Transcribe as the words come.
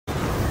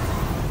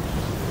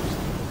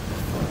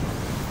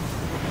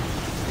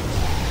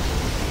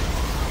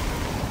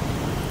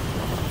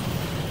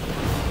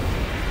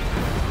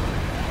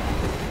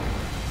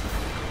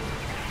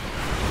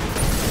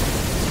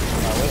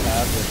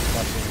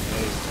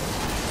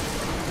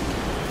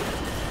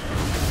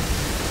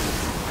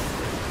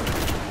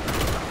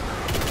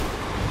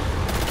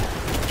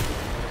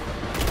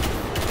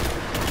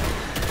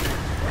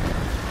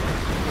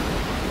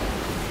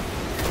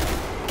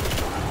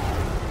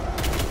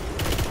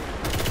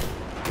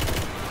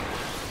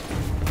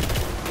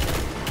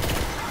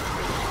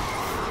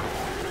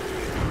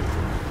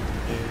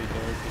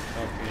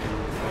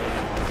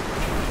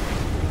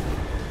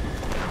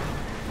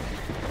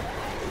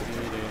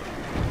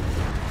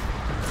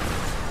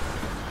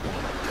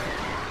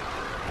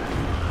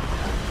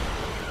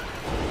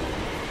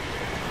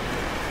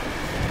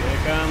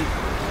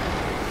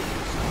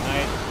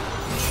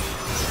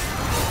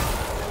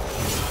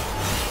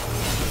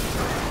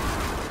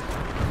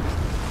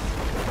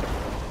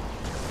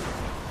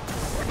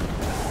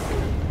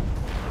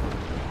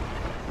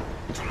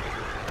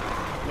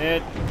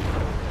Mid.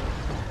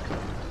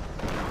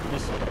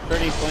 Just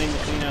pretty plain to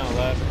clean out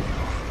left.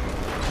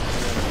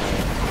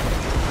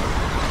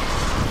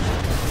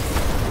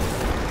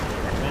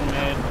 Then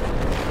mid.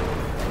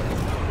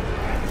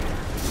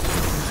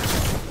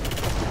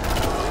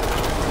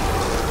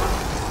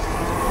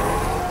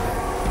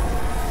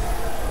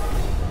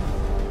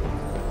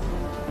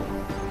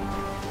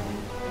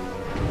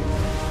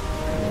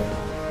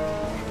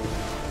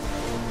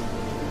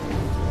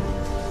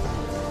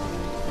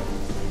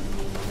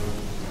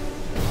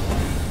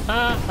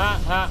 Ha ha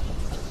ha.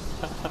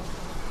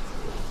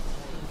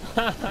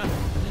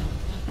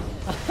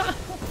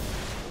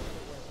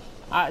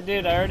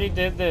 Dude, I already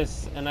did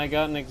this, and I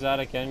got an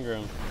exotic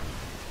engram.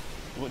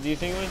 What do you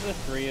think it was the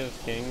 3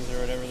 of kings or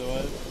whatever it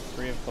was?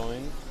 3 of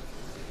coins?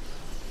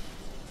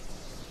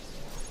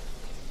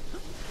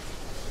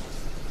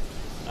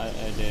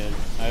 I did.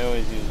 I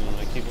always use them.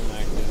 I keep them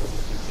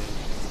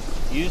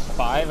active. You use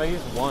 5? I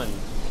use 1.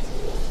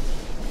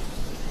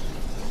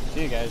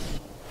 See you guys.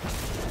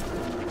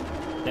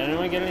 Did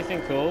anyone get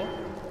anything cool?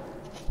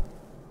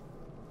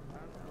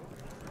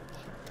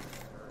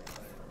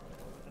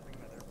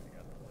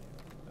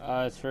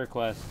 It's for a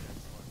quest.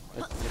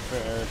 It's for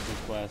Eris's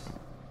quest.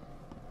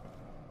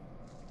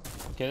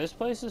 Okay, this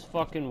place is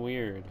fucking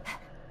weird.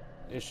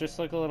 It's just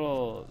like a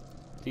little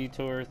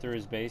detour through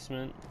his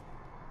basement.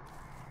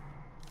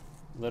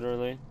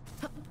 Literally.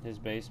 His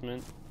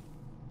basement.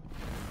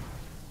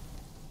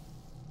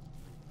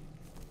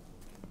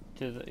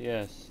 To the,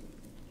 yes.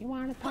 You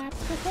want a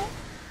popsicle?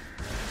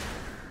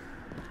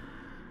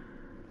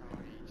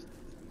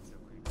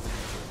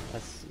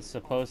 That's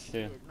supposed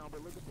to. No,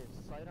 but look at this.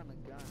 Sight on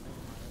the gun.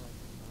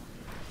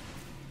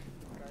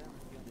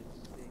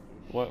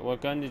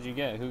 What gun did you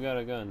get? Who got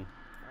a gun?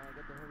 I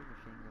got the heavy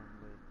machine gun,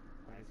 but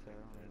like I said, I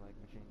don't really like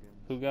machine guns.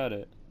 Who got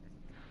it?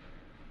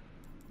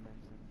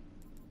 Benson.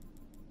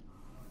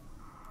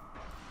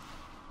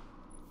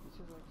 This is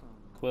like some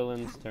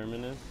Quillen's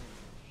Terminus?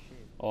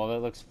 shit. Oh, that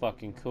looks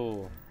fucking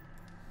cool.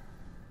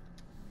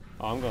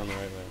 Oh, I'm going the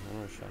right way. I'm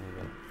gonna shut him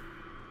up.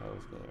 I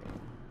always go the right way.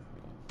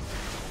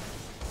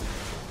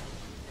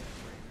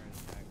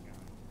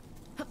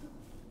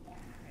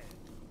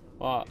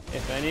 Well,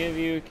 if any of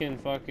you can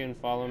fucking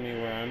follow me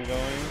where I'm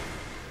going.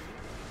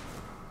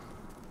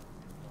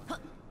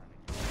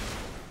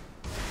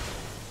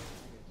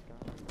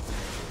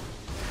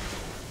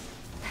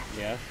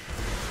 Yes.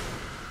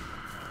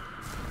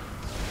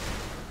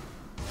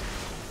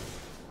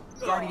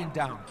 Guardian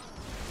down.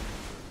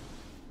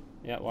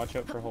 Yeah, watch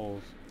out for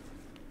holes.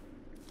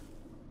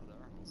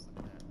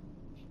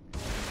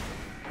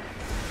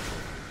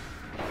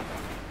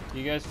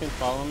 You guys can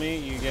follow me,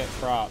 you get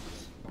props.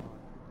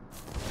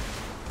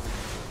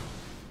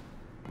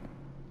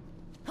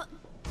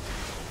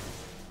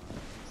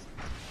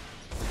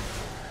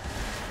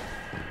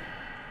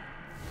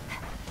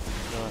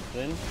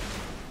 Nothing.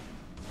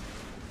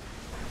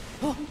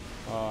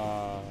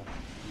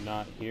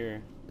 Not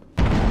here.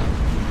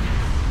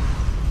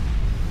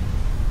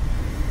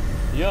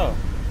 Yo,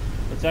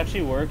 it's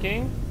actually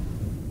working?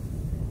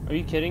 Are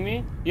you kidding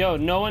me? Yo,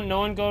 no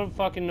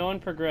one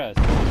progress.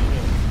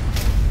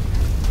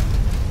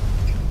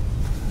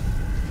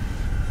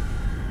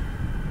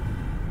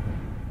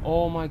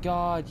 Oh my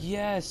god,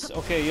 yes!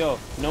 Okay, yo,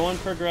 no one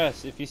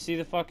progress. If you see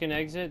the fucking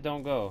exit,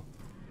 don't go.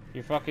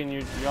 You're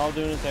all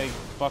doing as I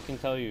fucking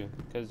tell you.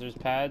 Because there's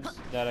pads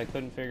that I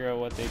couldn't figure out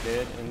what they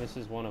did, and this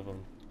is one of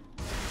them.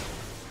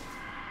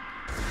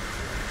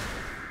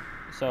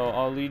 So,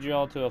 I'll lead you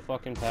all to a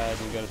fucking pad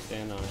and you gotta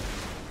stand on it.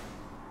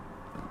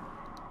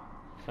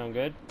 Sound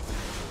good?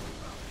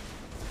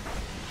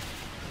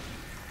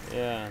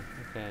 Yeah,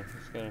 okay.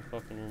 Just gotta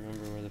fucking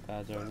remember where the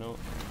pads are. Nope.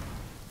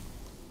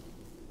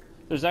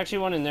 There's actually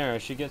one in there. I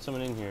should get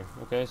someone in here.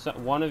 Okay, so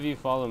one of you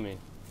follow me.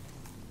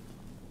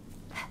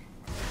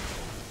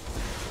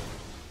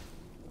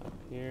 Up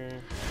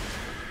here.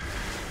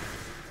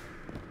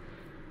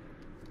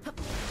 And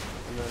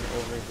then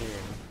over here.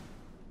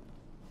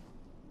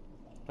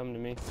 Come to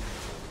me.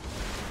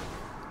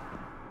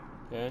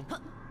 Okay.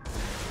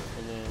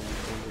 And then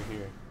over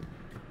here.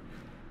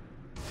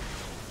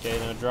 Okay,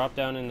 now drop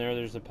down in there.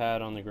 There's a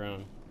pad on the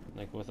ground.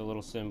 Like with a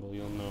little symbol,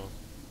 you'll know.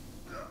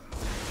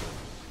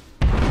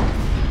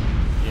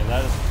 Yeah,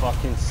 that is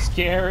fucking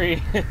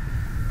scary.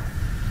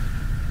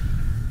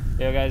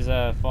 Yo guys,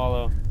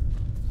 follow.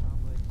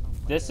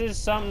 This is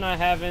something I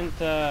haven't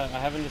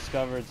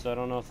discovered, so I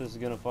don't know if this is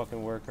gonna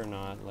fucking work or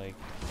not. Like,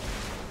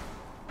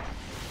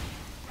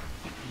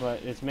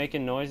 but it's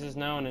making noises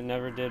now, and it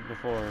never did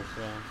before.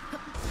 So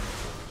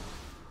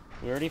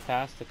we already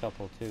passed a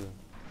couple too.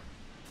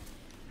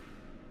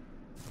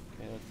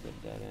 Okay, let's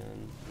get that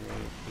in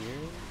right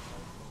here.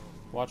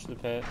 Watch the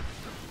pit.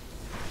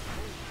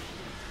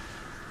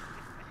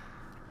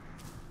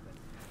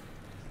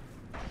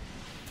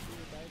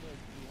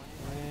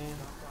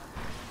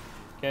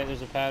 Okay,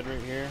 there's a pad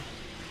right here.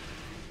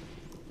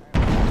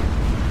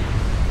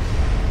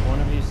 One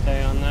of you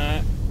stay on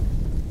that.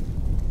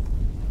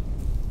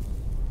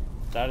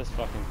 That is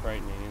fucking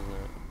frightening, isn't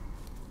it?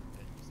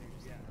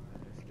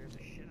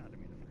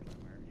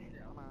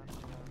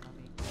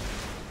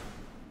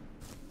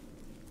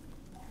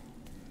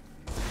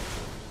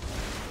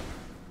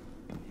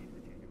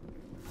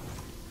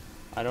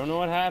 I don't know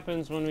what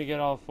happens when we get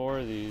all 4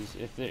 of these.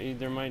 If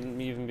there might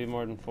even be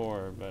more than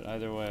 4, but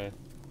either way.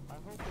 I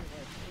hope it like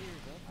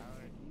clears up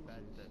and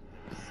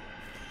Jesus.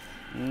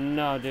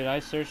 No, dude,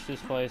 I searched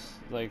this place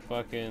like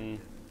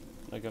fucking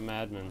like a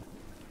madman.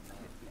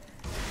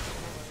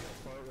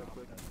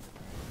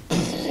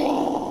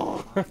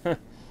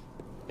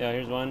 Yeah,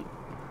 here's one.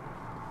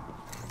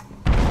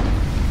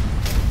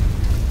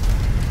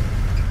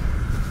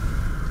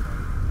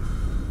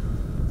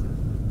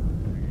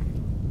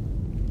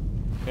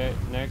 Okay,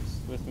 next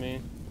with me.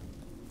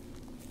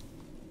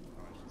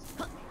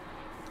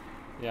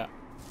 Yeah.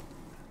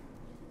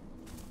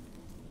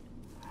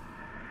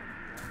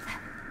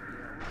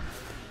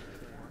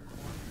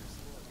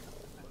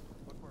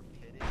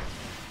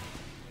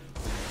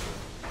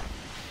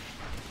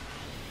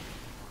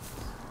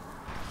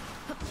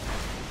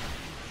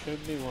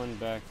 Should be one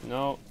back.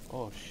 No.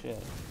 Oh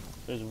shit.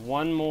 There's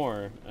one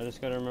more. I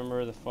just gotta remember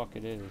where the fuck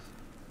it is.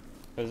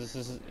 Cause this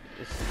is a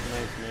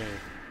nice maze.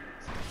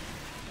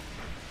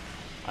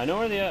 I know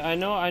where I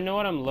know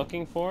what I'm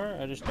looking for.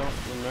 I just don't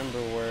remember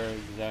where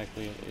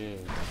exactly it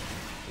is.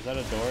 Is that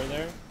a door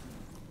there?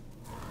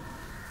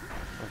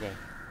 Okay.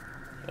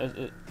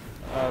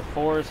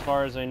 4 as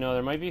far as I know.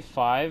 There might be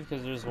 5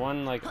 because there's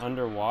one like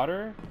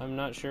underwater. I'm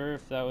not sure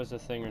if that was a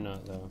thing or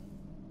not though.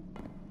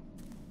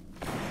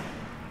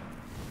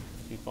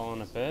 You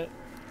falling a pit?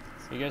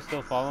 You guys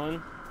still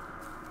following?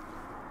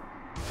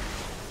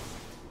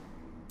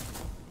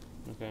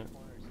 Okay.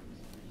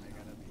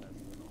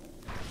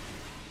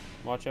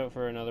 Watch out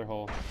for another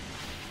hole. Okay.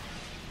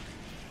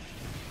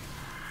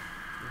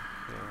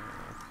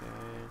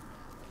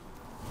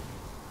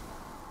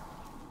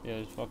 Yeah,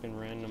 there's fucking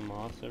random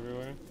moss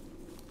everywhere.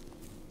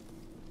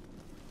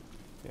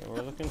 Okay,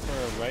 we're looking for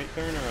a right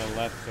turn or a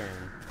left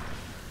turn.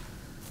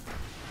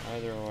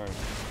 Either or.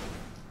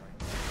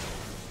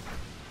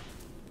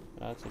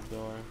 That's a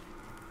door.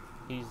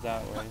 He's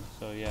that way,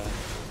 so yeah.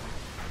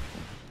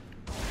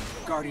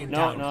 Guardian No,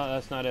 down. no,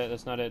 that's not it.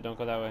 That's not it. Don't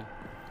go that way.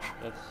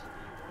 That's...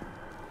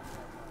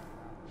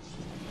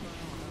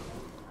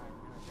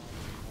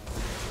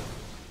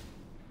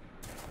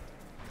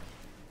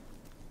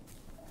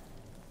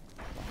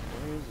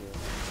 Where is it?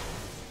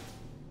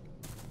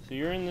 So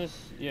you're in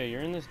this... Yeah,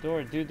 you're in this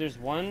door. Dude, there's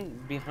one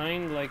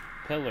behind, like,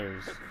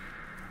 pillars.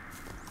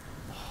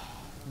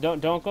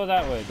 Don't go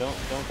that way.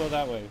 Don't go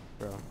that way,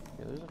 bro.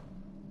 Yeah, there's a...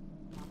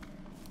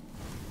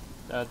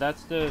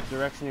 that's the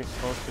direction you're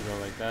supposed to go,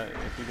 like that.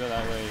 If you go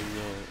that way,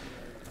 you'll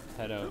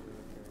head out.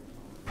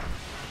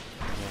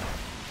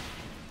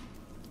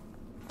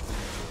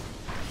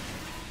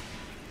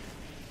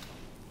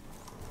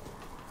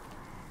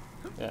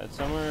 Yeah, it's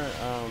somewhere,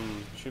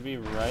 should be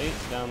right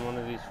down one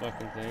of these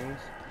fucking things.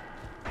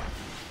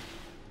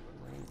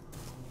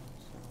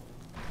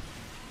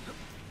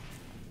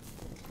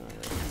 That's not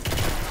right.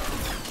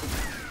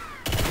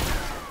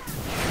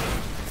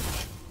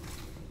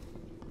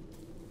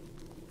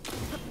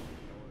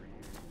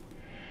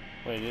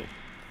 Wait, it...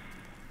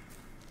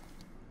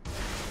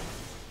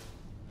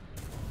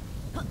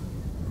 Yeah,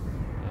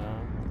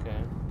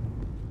 okay.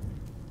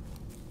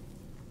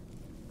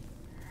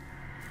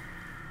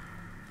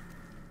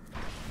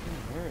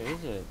 Where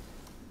is it?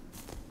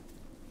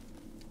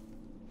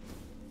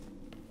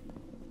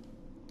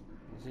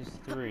 This is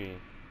 3.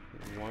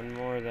 One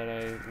more that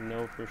I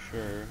know for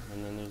sure,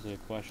 and then there's a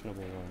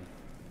questionable one.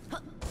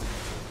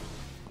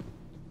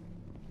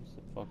 It's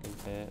a fucking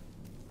pit.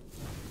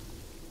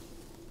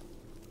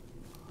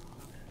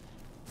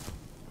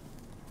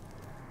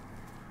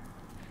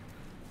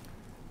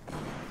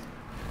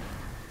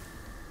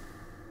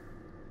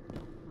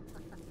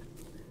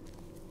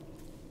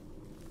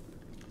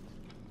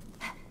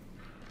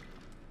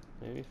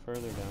 Maybe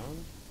further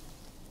down?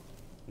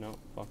 Nope,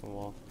 fucking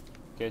wall.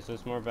 Okay, so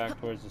it's more back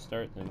towards the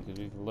start then, because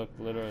we've looked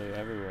literally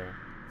everywhere.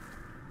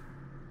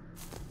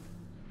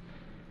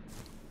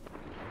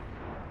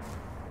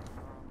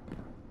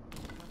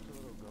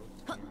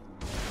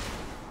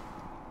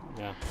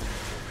 Yeah.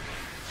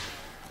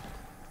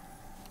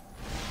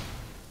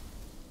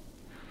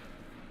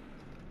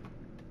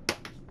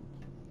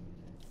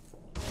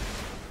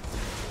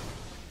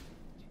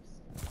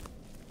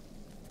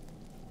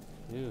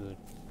 Dude.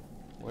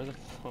 Where the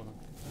fuck?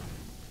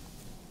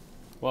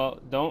 Well,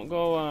 don't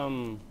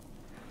go,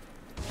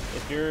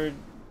 if you're,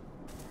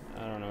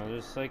 I don't know,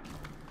 there's like,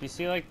 if you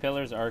see like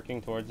pillars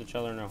arcing towards each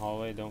other in a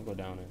hallway, don't go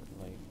down it,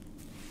 like,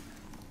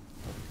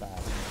 that's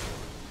bad.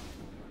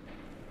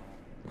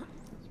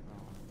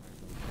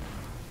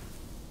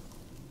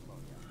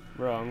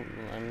 Bro,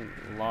 I'm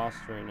lost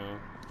right now.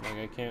 Like,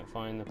 I can't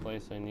find the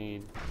place I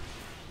need.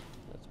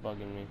 That's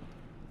bugging me.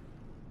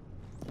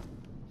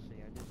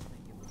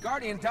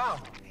 Guardian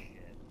down.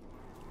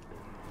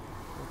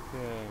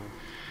 Okay.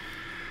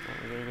 Well,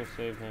 we're gonna go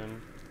save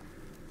him.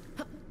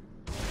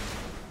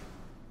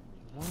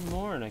 One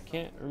more, and I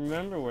can't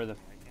remember where the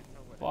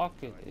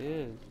fuck it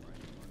is.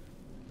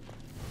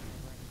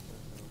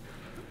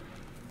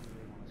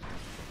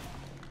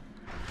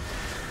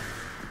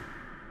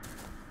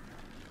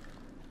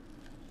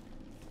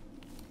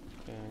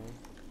 Okay.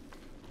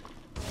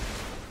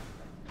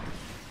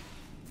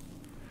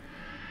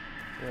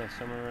 Yeah,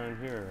 somewhere around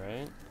here,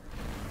 right?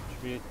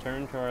 Should be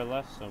turned to our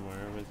left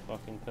somewhere with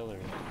fucking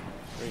pillars.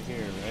 Right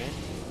here, right?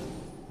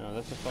 No,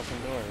 that's a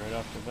fucking door right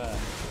off the bat.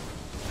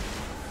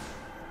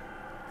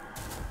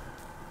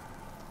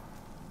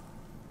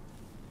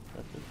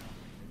 That's it.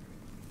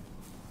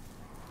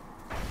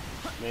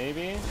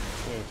 Maybe?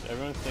 Here,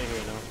 everyone stay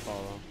here, don't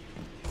follow.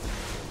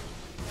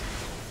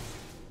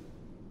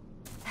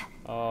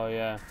 Oh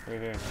yeah,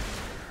 right here.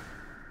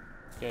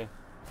 Okay,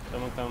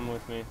 someone come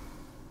with me.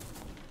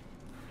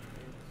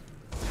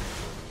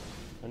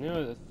 I knew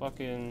it was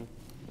fucking...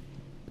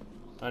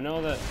 I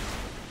know that...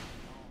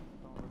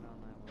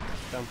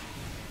 Come.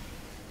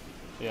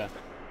 Yeah.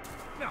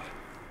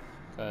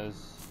 Because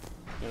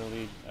it's gonna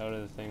lead out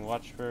of the thing.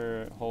 Watch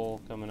for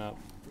hole coming up.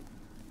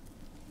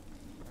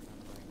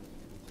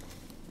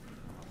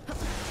 Okay,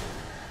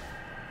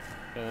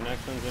 the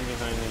next one's in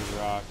behind these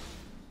rocks.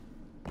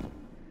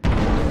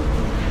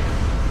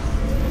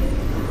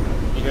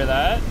 You hear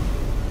that?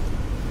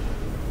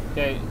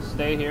 Okay,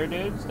 stay here,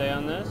 dude. Stay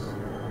on this.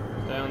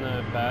 Stay on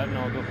the pad, and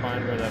I'll go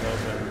find where that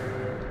opened.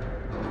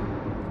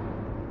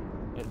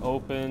 It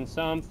opened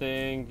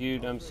something.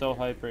 Dude, I'm so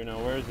hyped right now.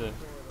 Where is it?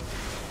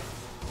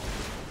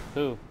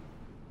 Who?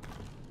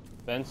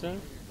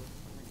 Benson?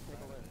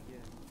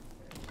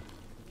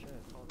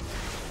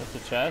 That's the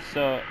chest.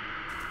 So,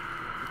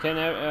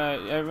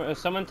 can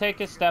someone take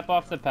a step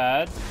off the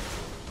pad?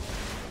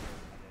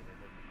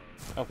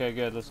 Okay,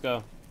 good. Let's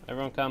go.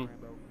 Everyone come.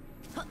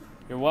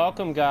 You're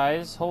welcome,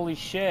 guys. Holy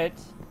shit.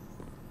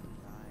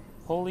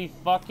 Holy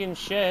fucking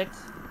shit.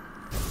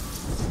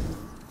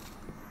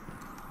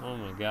 Oh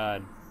my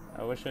god.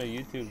 I wish I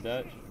YouTubed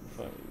that.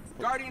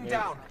 Guardian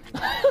down.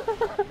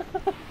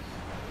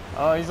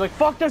 Oh, he's like,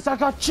 fuck this, I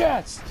got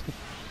chest!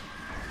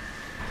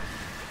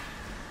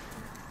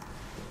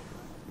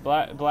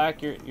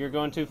 Black, you're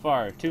going too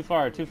far. Too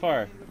far, too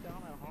far.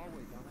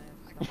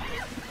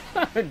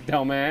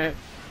 Dumbass.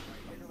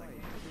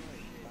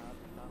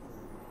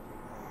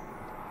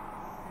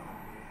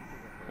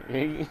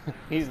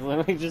 He's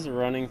literally just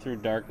running through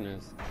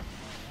darkness.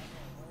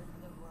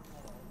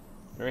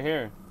 Right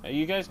here.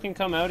 You guys can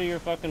come out of your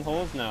fucking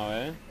holes now,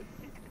 eh?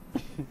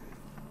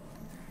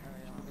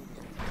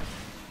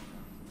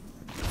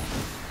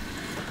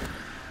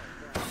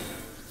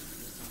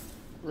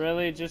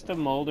 Really? Just a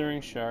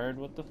moldering shard?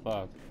 What the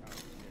fuck?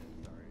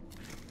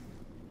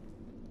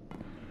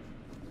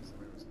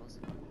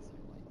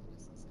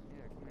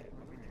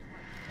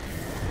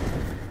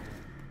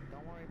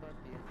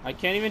 I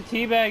can't even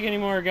teabag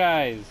anymore,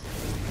 guys.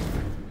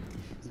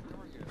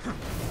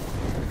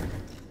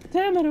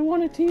 Damn it, I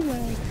want a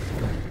teabag.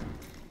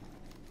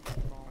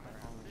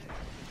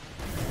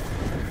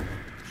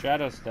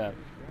 Shadow step.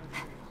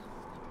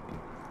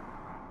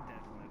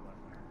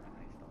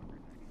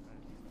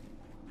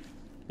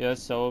 Yeah,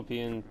 it's so OP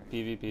in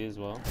PvP as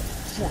well.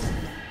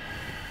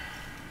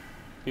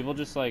 People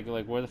just like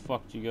where the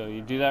fuck do you go?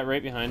 You do that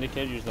right behind a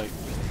kid, you're just like...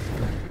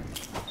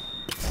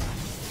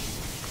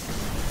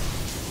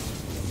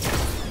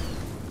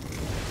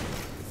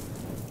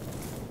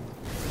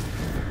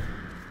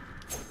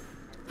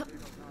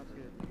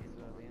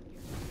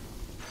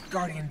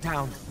 Guardian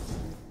down.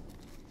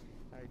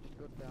 Alright, just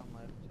go down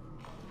left.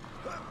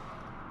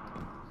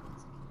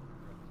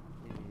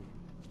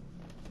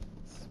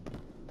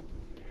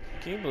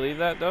 Can you believe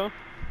that, though?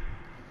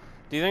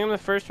 Do you think I'm the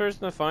first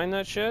person to find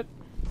that shit?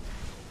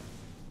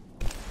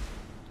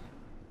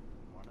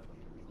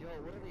 Yo,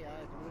 what are the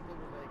odds? What if it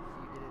was like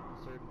you did it in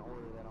a certain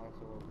order that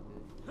also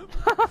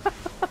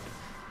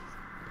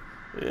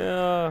opened it?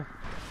 Yeah.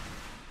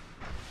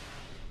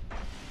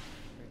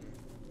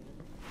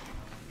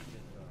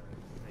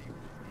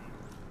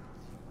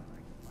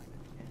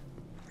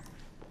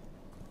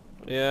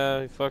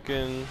 Yeah,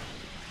 fucking...